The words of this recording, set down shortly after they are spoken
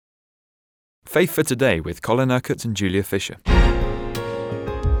Faith for Today with Colin Urquhart and Julia Fisher.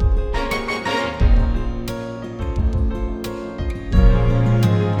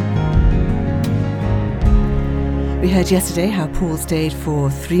 We heard yesterday how Paul stayed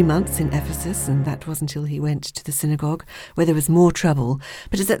for 3 months in Ephesus, and that was until he went to the synagogue, where there was more trouble.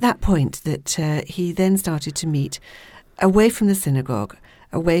 But it's at that point that he then started to meet away from the synagogue,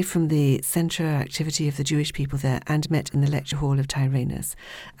 away from the central activity of the Jewish people there, and met in the lecture hall of Tyrannus.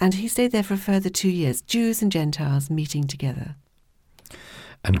 And he stayed there for a further 2 years, Jews and Gentiles meeting together.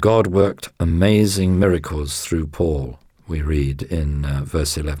 And God worked amazing miracles through Paul, we read in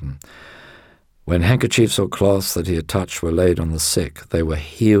verse 11. When handkerchiefs or cloths that he had touched were laid on the sick, they were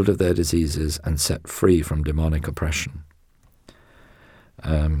healed of their diseases and set free from demonic oppression.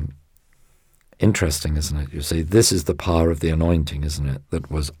 Interesting, isn't it? You see, this is the power of the anointing, isn't it,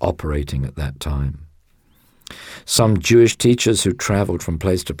 that was operating at that time. Some Jewish teachers who traveled from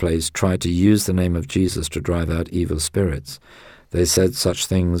place to place tried to use the name of Jesus to drive out evil spirits. They said such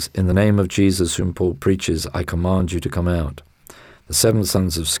things, "In the name of Jesus whom Paul preaches, I command you to come out." The 7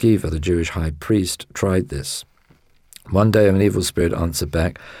 sons of Sceva, the Jewish high priest, tried this. One day an evil spirit answered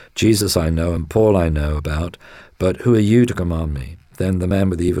back, "Jesus I know and Paul I know about, but who are you to command me?" Then the man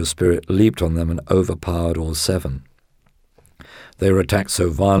with the evil spirit leaped on them and overpowered all 7. They were attacked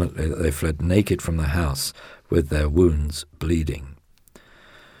so violently that they fled naked from the house with their wounds bleeding.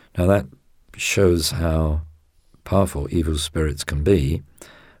 Now that shows how powerful evil spirits can be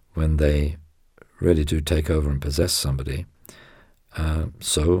when they really do take over and possess somebody.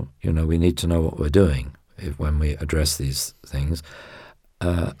 So, we need to know what we're doing when we address these things.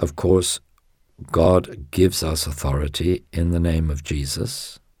 Of course, God gives us authority in the name of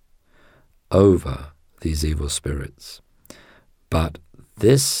Jesus over these evil spirits. But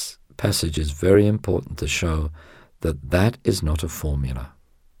this passage is very important to show that that is not a formula.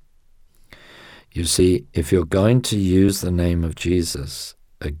 You see, if you're going to use the name of Jesus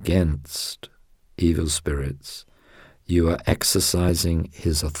against evil spirits, you are exercising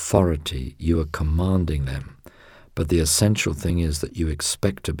his authority, you are commanding them. But the essential thing is that you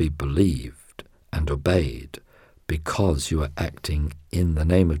expect to be believed and obeyed because you are acting in the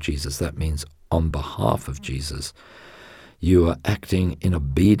name of Jesus. That means on behalf of Jesus. You are acting in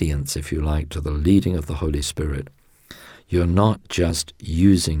obedience, if you like, to the leading of the Holy Spirit. You're not just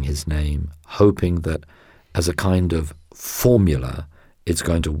using his name, hoping that as a kind of formula it's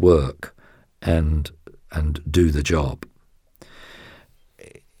going to work and do the job.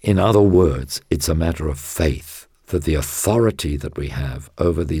 In other words, it's a matter of faith that the authority that we have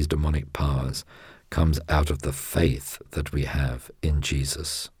over these demonic powers comes out of the faith that we have in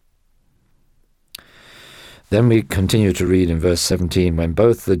Jesus. Then we continue to read in verse 17, when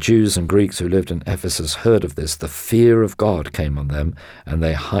both the Jews and Greeks who lived in Ephesus heard of this, the fear of God came on them, and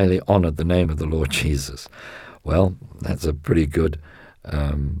they highly honored the name of the Lord Jesus. Well, that's a pretty good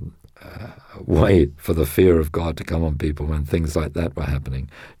way for the fear of God to come on people when things like that were happening.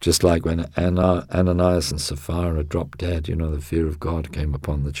 Just like when Ananias and Sapphira dropped dead, the fear of God came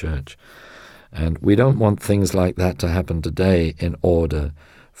upon the church. And we don't want things like that to happen today in order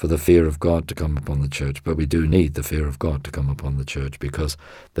for the fear of God to come upon the church, but we do need the fear of God to come upon the church, because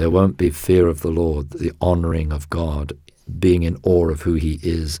there won't be fear of the Lord, the honoring of God, being in awe of who he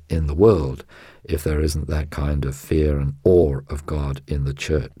is in the world, if there isn't that kind of fear and awe of God in the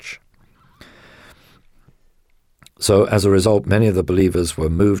church. So as a result, many of the believers were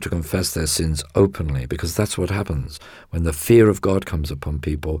moved to confess their sins openly, because that's what happens. When the fear of God comes upon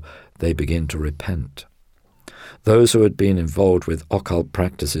people, they begin to repent. Those who had been involved with occult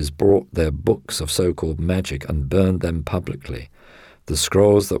practices brought their books of so-called magic and burned them publicly. The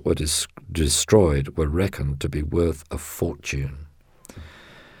scrolls that were destroyed were reckoned to be worth a fortune.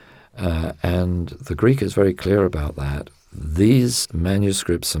 And the Greek is very clear about that. These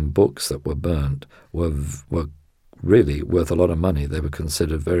manuscripts and books that were burnt were really worth a lot of money. They were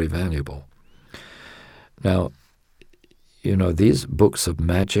considered very valuable. Now, these books of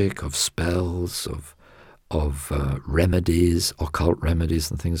magic, of spells, of remedies, occult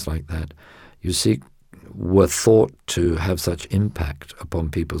remedies and things like that, you see, were thought to have such impact upon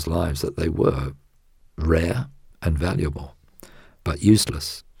people's lives that they were rare and valuable, but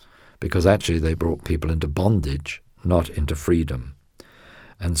useless, because actually they brought people into bondage, not into freedom.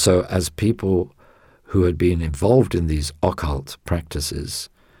 And so as people who had been involved in these occult practices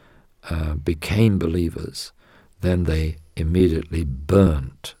became believers, then they immediately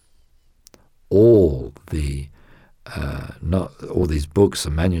burnt all these books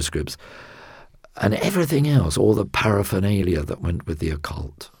and manuscripts and everything else, all the paraphernalia that went with the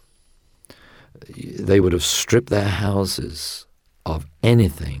occult. They would have stripped their houses of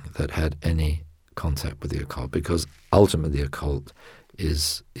anything that had any contact with the occult, because ultimately the occult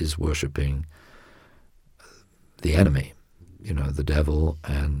is worshipping the enemy, the devil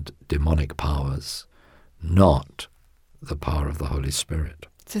and demonic powers, not the power of the Holy Spirit.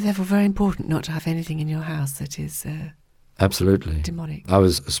 So therefore very important not to have anything in your house that is absolutely demonic. I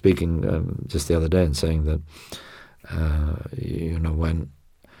was speaking just the other day and saying that, when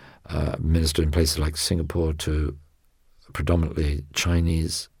ministered in places like Singapore to predominantly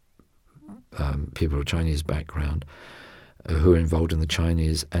Chinese people of Chinese background who are involved in the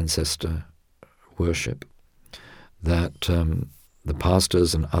Chinese ancestor worship, that the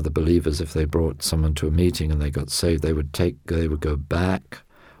pastors and other believers, if they brought someone to a meeting and they got saved, they would go back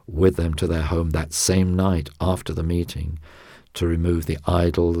with them to their home that same night after the meeting to remove the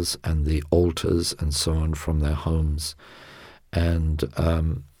idols and the altars and so on from their homes. And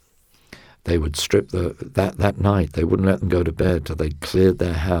they would strip that night. They wouldn't let them go to bed till they cleared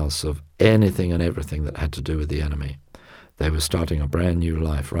their house of anything and everything that had to do with the enemy. They were starting a brand new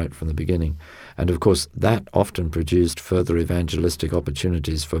life right from the beginning. And of course, that often produced further evangelistic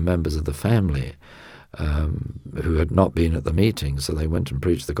opportunities for members of the family who had not been at the meeting. So they went and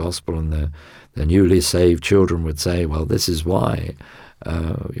preached the gospel, and their newly saved children would say, well, this is why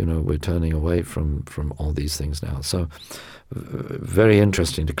we're turning away from all these things now. So very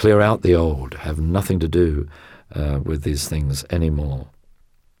interesting to clear out the old, have nothing to do with these things anymore.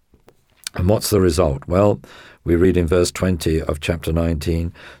 And what's the result? Well, we read in verse 20 of chapter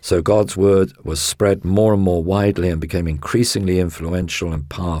 19, so God's word was spread more and more widely and became increasingly influential and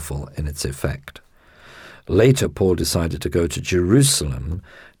powerful in its effect. Later, Paul decided to go to Jerusalem,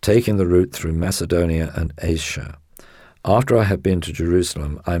 taking the route through Macedonia and Asia. After I have been to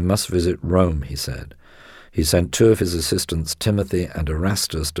Jerusalem, I must visit Rome, he said. He sent 2 of his assistants, Timothy and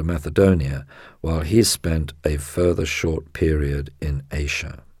Erastus, to Macedonia, while he spent a further short period in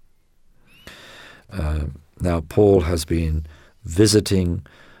Asia. Now, Paul has been visiting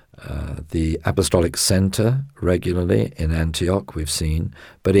the Apostolic Center regularly in Antioch, we've seen,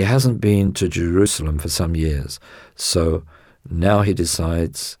 but he hasn't been to Jerusalem for some years. So now he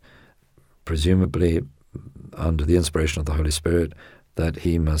decides, presumably under the inspiration of the Holy Spirit, that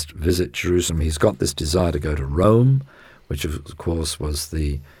he must visit Jerusalem. He's got this desire to go to Rome, which of course was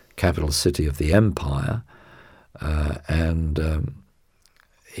the capital city of the empire, and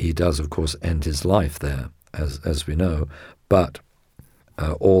he does, of course, end his life there, as we know, but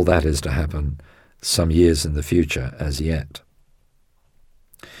all that is to happen some years in the future as yet.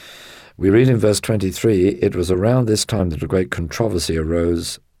 We read in verse 23, it was around this time that a great controversy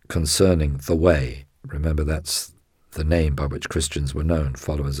arose concerning the Way. Remember, that's the name by which Christians were known,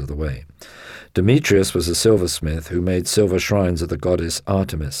 followers of the Way. Demetrius was a silversmith who made silver shrines of the goddess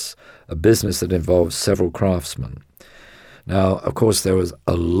Artemis, a business that involved several craftsmen. Now, of course, there was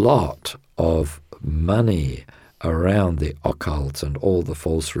a lot of money around the occult and all the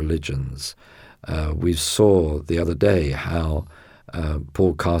false religions. We saw the other day how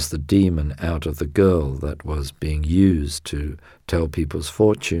Paul cast the demon out of the girl that was being used to tell people's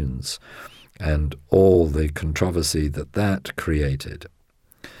fortunes, and all the controversy that created.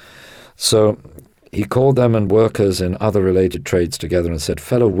 So he called them and workers in other related trades together and said,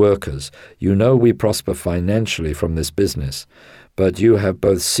 fellow workers, you know we prosper financially from this business, but you have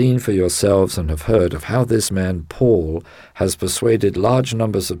both seen for yourselves and have heard of how this man Paul has persuaded large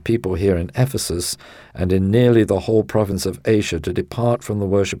numbers of people here in Ephesus and in nearly the whole province of Asia to depart from the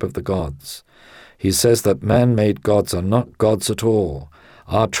worship of the gods. He says that man-made gods are not gods at all.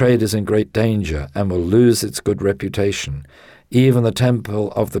 Our trade is in great danger and will lose its good reputation. Even the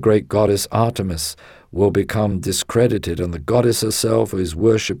temple of the great goddess Artemis will become discredited, and the goddess herself, who is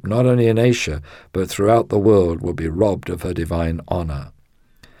worshipped not only in Asia, but throughout the world, will be robbed of her divine honor.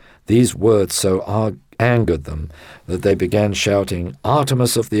 These words so angered them that they began shouting,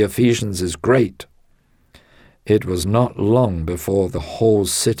 Artemis of the Ephesians is great. It was not long before the whole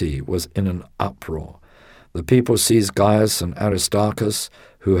city was in an uproar. The people seized Gaius and Aristarchus,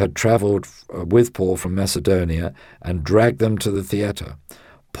 who had traveled with Paul from Macedonia, and dragged them to the theater.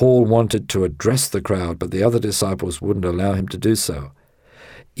 Paul wanted to address the crowd, but the other disciples wouldn't allow him to do so.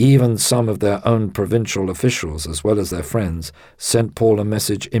 Even some of their own provincial officials, as well as their friends, sent Paul a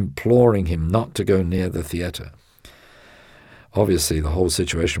message imploring him not to go near the theater. Obviously, the whole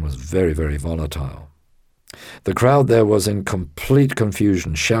situation was very, very volatile. The crowd there was in complete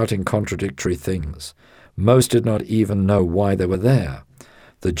confusion, shouting contradictory things. Most did not even know why they were there.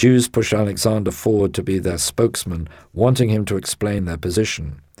 The Jews pushed Alexander forward to be their spokesman, wanting him to explain their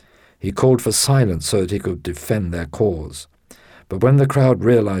position. He called for silence so that he could defend their cause. But when the crowd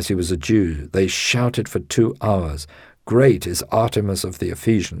realized he was a Jew, they shouted for 2 hours, Great is Artemis of the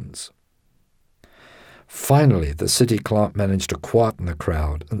Ephesians." Finally, the city clerk managed to quieten the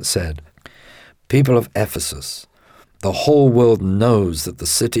crowd and said, "People of Ephesus, the whole world knows that the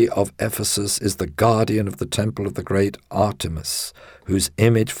city of Ephesus is the guardian of the temple of the great Artemis, whose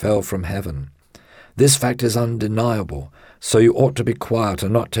image fell from heaven. This fact is undeniable, so you ought to be quiet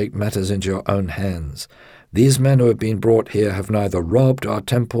and not take matters into your own hands. These men who have been brought here have neither robbed our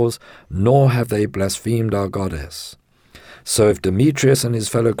temples, nor have they blasphemed our goddess. So if Demetrius and his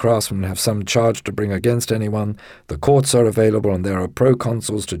fellow craftsmen have some charge to bring against anyone, the courts are available and there are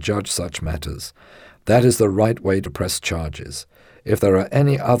proconsuls to judge such matters. That is the right way to press charges. If there are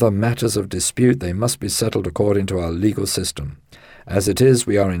any other matters of dispute, they must be settled according to our legal system. As it is,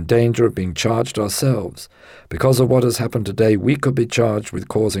 we are in danger of being charged ourselves. Because of what has happened today, we could be charged with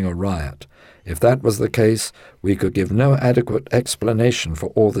causing a riot. If that was the case, we could give no adequate explanation for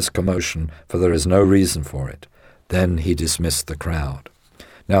all this commotion, for there is no reason for it." Then he dismissed the crowd.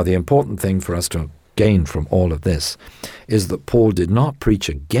 Now, the important thing for us to gain from all of this is that Paul did not preach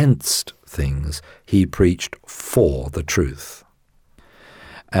against things, he preached for the truth.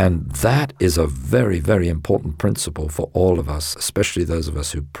 And that is a very, very important principle for all of us, especially those of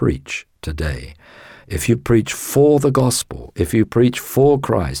us who preach today. If you preach for the gospel, if you preach for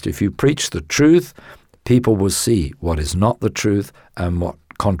Christ, if you preach the truth, people will see what is not the truth and what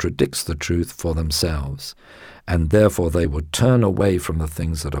contradicts the truth for themselves. And therefore they will turn away from the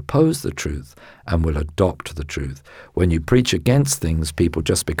things that oppose the truth and will adopt the truth. When you preach against things, people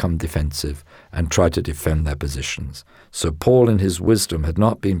just become defensive and try to defend their positions. So Paul in his wisdom had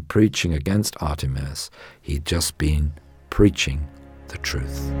not been preaching against Artemis, he'd just been preaching the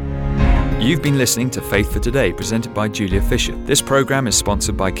truth. You've been listening to Faith for Today, presented by Julia Fisher. This program is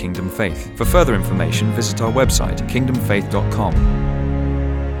sponsored by Kingdom Faith. For further information, visit our website, kingdomfaith.com.